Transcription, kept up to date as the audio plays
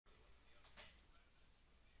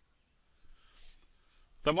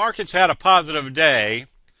The markets had a positive day,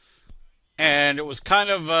 and it was kind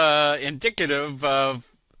of indicative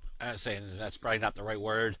of, saying that's probably not the right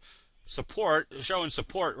word, support, showing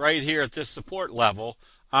support right here at this support level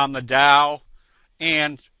on the Dow,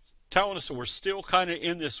 and telling us that we're still kind of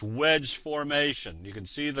in this wedge formation. You can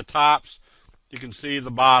see the tops, you can see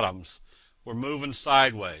the bottoms. We're moving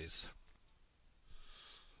sideways.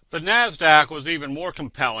 The NASDAQ was even more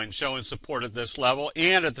compelling, showing support at this level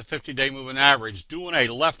and at the 50-day moving average, doing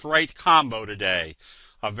a left-right combo today.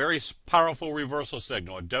 A very powerful reversal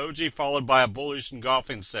signal, a doji followed by a bullish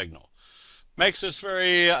engulfing signal. Makes this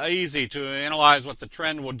very easy to analyze what the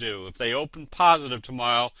trend will do. If they open positive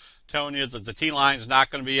tomorrow, telling you that the T-line is not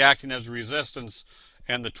going to be acting as resistance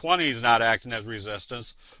and the 20 is not acting as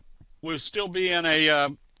resistance, we'll still be in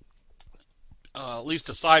at least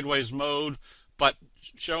a sideways mode, but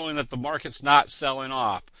showing that the market's not selling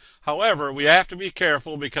off. However, we have to be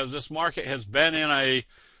careful because this market has been in a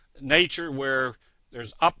nature where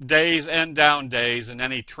there's up days and down days in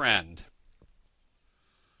any trend.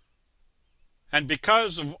 And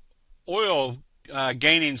because of oil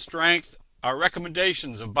gaining strength, our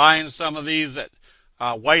recommendations of buying some of these at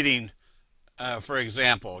Whiting, for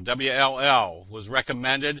example, WLL, was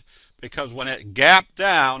recommended because when it gapped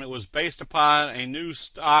down, it was based upon a new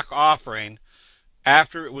stock offering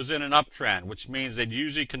after it was in an uptrend, which means they'd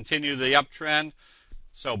usually continue the uptrend.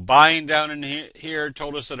 So buying down in here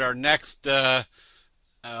told us that our next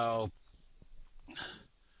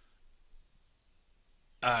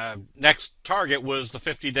next target was the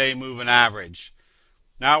 50-day moving average.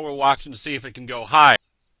 Now we're watching to see if it can go higher.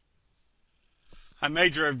 A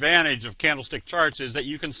major advantage of candlestick charts is that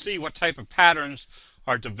you can see what type of patterns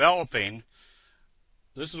are developing.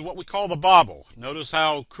 This is what we call the bobble. Notice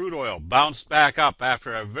how crude oil bounced back up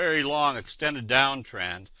after a very long extended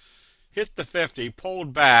downtrend, hit the 50,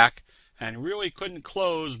 pulled back, and really couldn't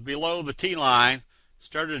close below the T-line,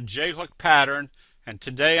 started a J-hook pattern, and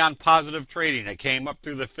today on positive trading, it came up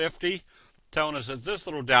through the 50, telling us that this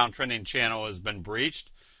little downtrending channel has been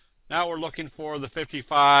breached. Now we're looking for the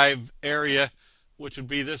 55 area, which would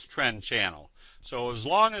be this trend channel. So as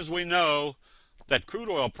long as we know that crude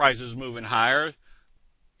oil prices moving higher,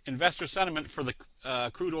 investor sentiment for the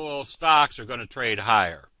crude oil stocks are going to trade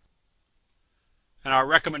higher. And our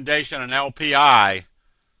recommendation on LPI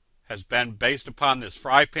has been based upon this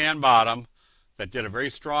fry pan bottom that did a very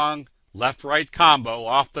strong left-right combo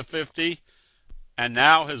off the 50 and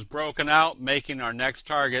now has broken out, making our next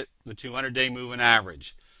target the 200-day moving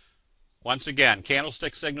average. Once again,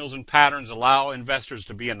 candlestick signals and patterns allow investors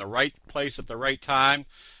to be in the right place at the right time,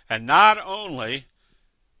 and not only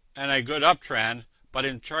in a good uptrend, but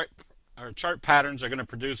in chart patterns are going to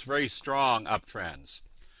produce very strong uptrends.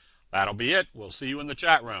 That'll be it. We'll see you in the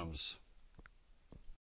chat rooms.